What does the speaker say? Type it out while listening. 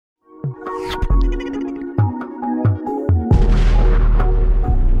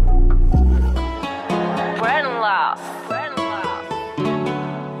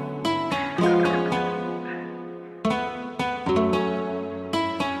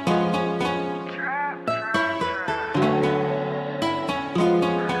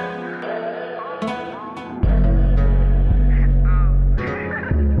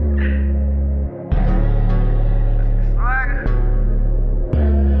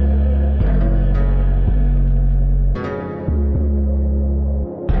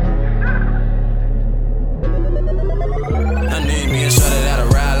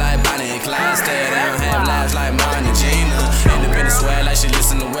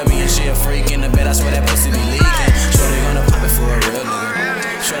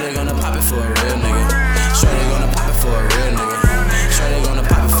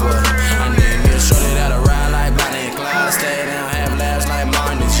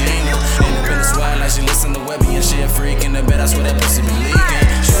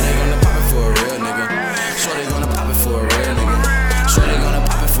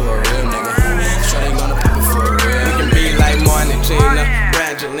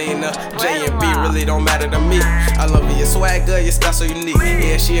Gina. J and B really don't matter to me. I love your swag good, your style so unique.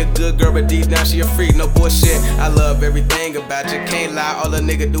 Yeah, she a good girl, but deep down she a freak. No bullshit, I love everything about you. Can't lie, all a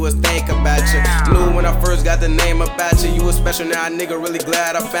nigga do is think about you. Knew when I first got the name about you, you was special, now a nigga really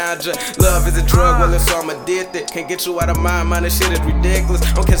glad I found you. Love is a drug, well it's so I'm addicted. Can't get you out of my mind, this shit is ridiculous.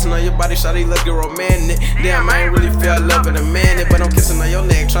 I'm kissing on your body, shawty, let's get romantic. Damn, I ain't really feel love in a minute, but I'm kissing on your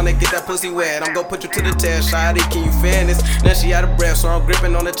neck, tryna get that pussy wet. I'm gon' put you to the test, shawty, can you fan this? Now she out of breath, so I'm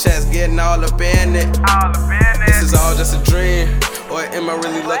gripping on the chest, getting all up in it. This is all just a dream, or am I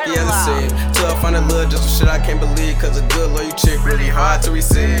really lucky as it seems? Till I find a love, just some shit I can't believe, cause a good loyal chick really hard to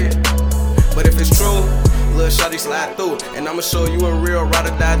receive. But if it's true, little shawty slide through, and I'ma show you a real ride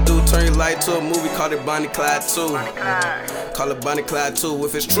or die dude. Turn your light to a movie, call it Bonnie Clyde 2. Call it Bonnie Clyde 2.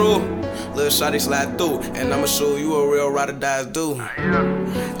 If it's true, little shawty slide through, and I'ma show you a real ride or die dude.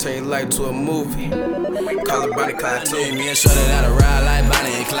 Turn your light to a movie, call it Bonnie Clyde 2. Me and shorty that'll ride like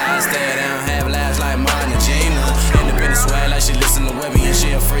Bonnie and Clyde. Stare down, have laughs like Martin and Gina. Independent swag like she listen to Webby, and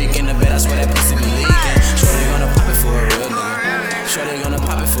she a freak in the bed. I swear that pussy be leaking. Shorty gonna pop it for a real nigga. Shorty gonna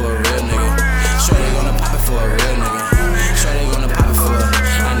pop it for a real nigga. Shorty gonna pop it for a real nigga. Shorty gonna pop it for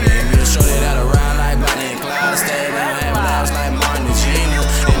I need me a shorty that'll ride like Bonnie and Clyde. Stay down, have laughs like Martin and Gina.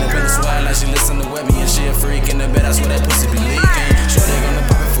 Independent swag like she listen to Webby, and she a freak in the bed. I swear that pussy be leaking. Shorty gonna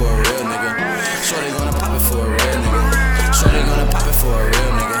pop it for a real nigga. Shorty gonna pop it for a real nigga. Shorty gonna pop it for a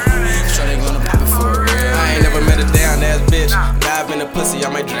real nigga. Shorty gonna pop it for a real. I ain't never met a down ass bitch. Dive in the pussy, I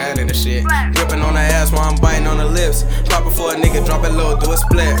might drown in the shit. Gripping on the ass while I'm biting on the lips. Pop it for a nigga, drop it low, do a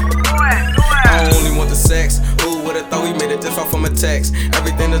split. I don't only want the sex. Who would've thought we made it this far from a text?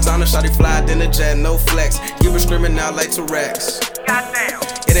 Everything that's on the shawty fly, then the jet, no flex. Keep it screaming out like T-Rex.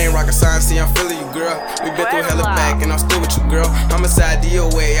 It ain't rocket science, see I'm feeling you, girl. We been through hella back, and I'm still with you, girl. I'm inside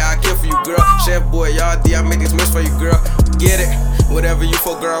DOA, I'll kill for you, girl. Chef boy, y'all D, I make this mix for you, girl. Get it? Whatever you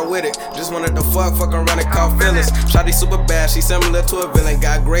for, girl, with it. Just wanted to fuck around and call feelings. Shawty super bad, she similar to a villain.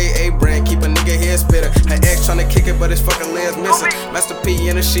 Got grade A brand, keep a nigga head spitter. Her ex tryna kick it, but his fucking legs missing. Master P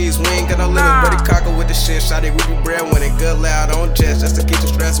in the sheets, we ain't got no limit. Buddy cocker with the shit, shawty, we be bread winning. Good loud on jets, just to keep the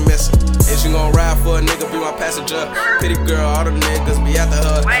stress missing. Is you gon' ride for a nigga, be my passenger. Pity girl, all the niggas be after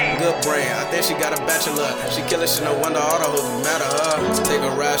her. Good brain, I think she got a bachelor. She killin' shit, no wonder all the hoes be mad at her. Let's take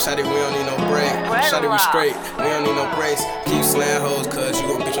a ride, shawty, we don't need no break. Shawty, we straight, we don't need no brace. Keep slaying hoes, cause you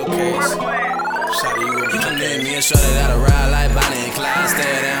gon' get your case. Shawty, you gon' get your case. Me and shorty that'll ride like Bonnie and Clyde.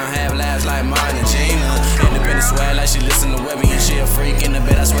 Stare down, have laughs like Martin and Gina. Independent swag like she listen to Webby, and she a freak in the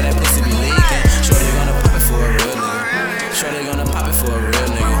bed. I swear that pussy be leaking. Shorty gonna pop it for a real nigga. Shorty gonna pop it for a real